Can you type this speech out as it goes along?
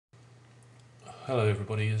Hello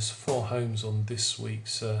everybody, there's 4 homes on this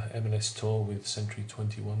week's MLS tour with Century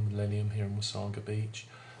 21 Millennium here in Wasaga Beach,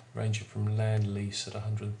 ranging from land lease at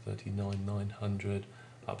 $139,900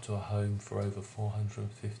 up to a home for over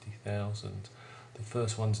 $450,000. The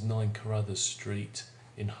first one's 9 Carruthers Street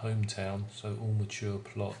in Hometown, so all mature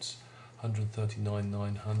plots,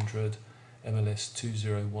 $139,900, MLS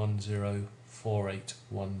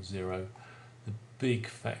 20104810. The big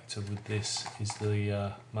factor with this is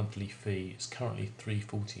the monthly fee. It's currently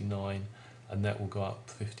 $349 and that will go up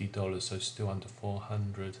 $50, so still under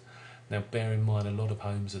 $400. Now bear in mind a lot of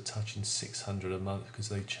homes are touching $600 a month because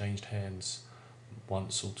they've changed hands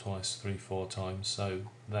once or twice, 3-4 times, so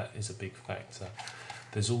that is a big factor.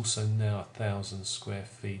 There's also now 1,000 square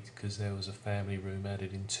feet because there was a family room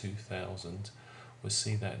added in 2000. We'll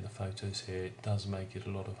see that in the photos here. It does make it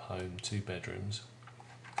a lot of home, 2 bedrooms.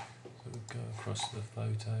 So we'll go across the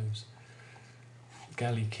photos.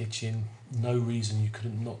 Galley kitchen, no reason you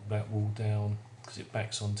couldn't knock that wall down because it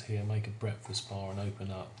backs onto here, make a breakfast bar and open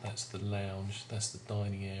up. That's the lounge, that's the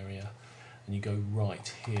dining area, and you go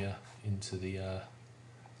right here into the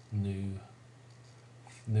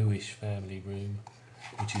newish family room,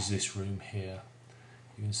 which is this room here.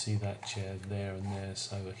 You can see that chair there and there,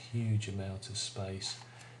 so a huge amount of space.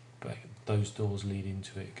 But those doors lead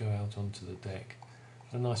into it, go out onto the deck.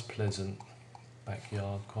 A nice pleasant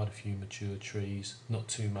backyard, quite a few mature trees, not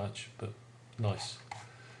too much but nice.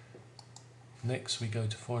 Next we go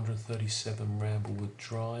to 437 Ramblewood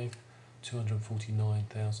Drive,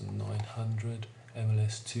 249,900,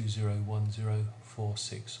 MLS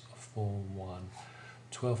 20104641,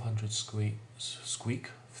 1200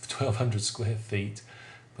 square feet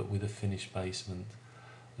but with a finished basement.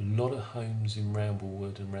 A lot of homes in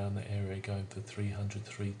Ramblewood and around the area going for 300,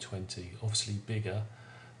 320, obviously bigger,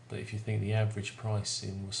 but if you think the average price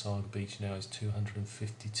in Wasaga Beach now is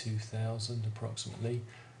 252,000 approximately,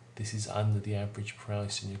 this is under the average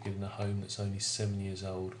price and you're getting a home that's only 7 years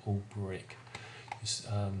old, all brick. It's,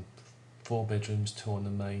 4 bedrooms, 2 on the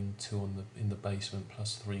main, 2 in the basement,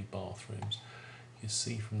 plus 3 bathrooms. You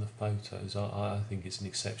see from the photos, I think it's an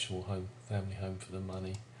exceptional home, family home for the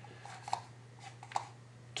money.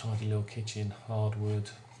 Tidy little kitchen,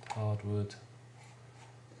 hardwood,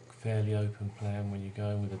 fairly open plan when you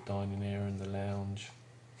go in with the dining area and the lounge.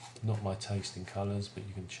 Not my taste in colours, but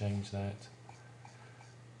you can change that.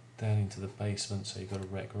 Down into the basement, so you've got a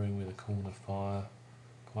rec room with a corner fire,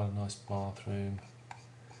 quite a nice bathroom,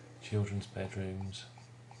 children's bedrooms.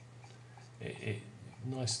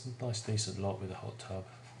 Nice decent lot with a hot tub,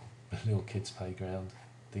 a little kids playground,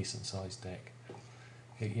 decent sized deck.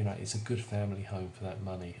 It's a good family home for that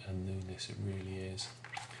money and newness, it really is.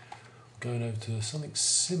 Going over to something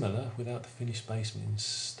similar without the finished basement in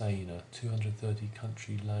Stainer, 230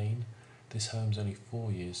 Country Lane. This home's only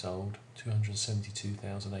 4 years old,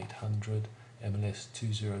 272,800, MLS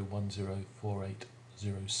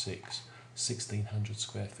 20104806, 1,600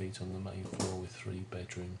 square feet on the main floor with 3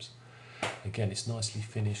 bedrooms. Again, it's nicely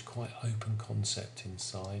finished, quite open concept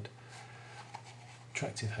inside.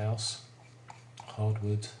 Attractive house,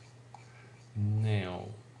 hardwood.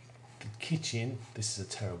 Now, the kitchen, this is a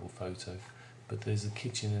terrible photo, but there's a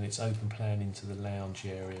kitchen and it's open plan into the lounge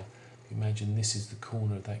area. Imagine this is the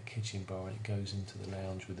corner of that kitchen bar and it goes into the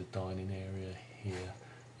lounge with the dining area here.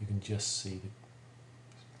 You can just see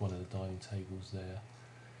one of the dining tables there.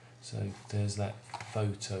 So there's that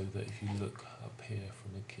photo that if you look up here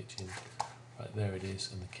from the kitchen, right there it is,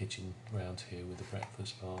 and the kitchen round here with the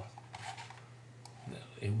breakfast bar. Now,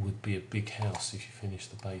 it would be a big house if you finish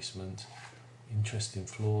the basement. Interesting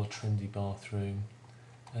floor, trendy bathroom,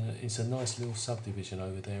 and it's a nice little subdivision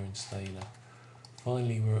over there in Stainer.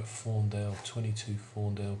 Finally we're at Fawndale, 22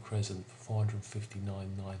 Fawndale Crescent for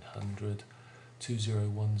 459,900,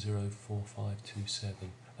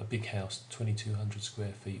 20104527. A big house, 2,200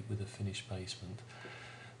 square feet with a finished basement.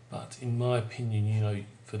 But in my opinion,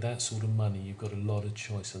 for that sort of money, you've got a lot of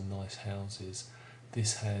choice of nice houses.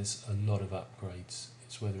 This has a lot of upgrades.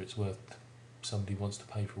 It's whether it's worth, somebody wants to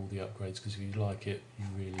pay for all the upgrades, because if you like it, you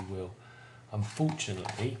really will.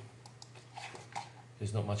 Unfortunately,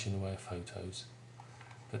 there's not much in the way of photos,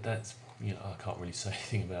 but that's, I can't really say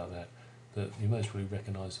anything about that. But you most probably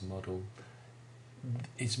recognise the model.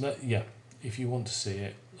 If you want to see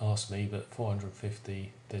it, ask me, but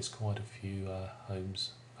 450, there's quite a few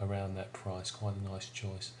homes around that price, quite a nice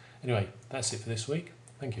choice. Anyway, that's it for this week.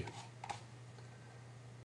 Thank you.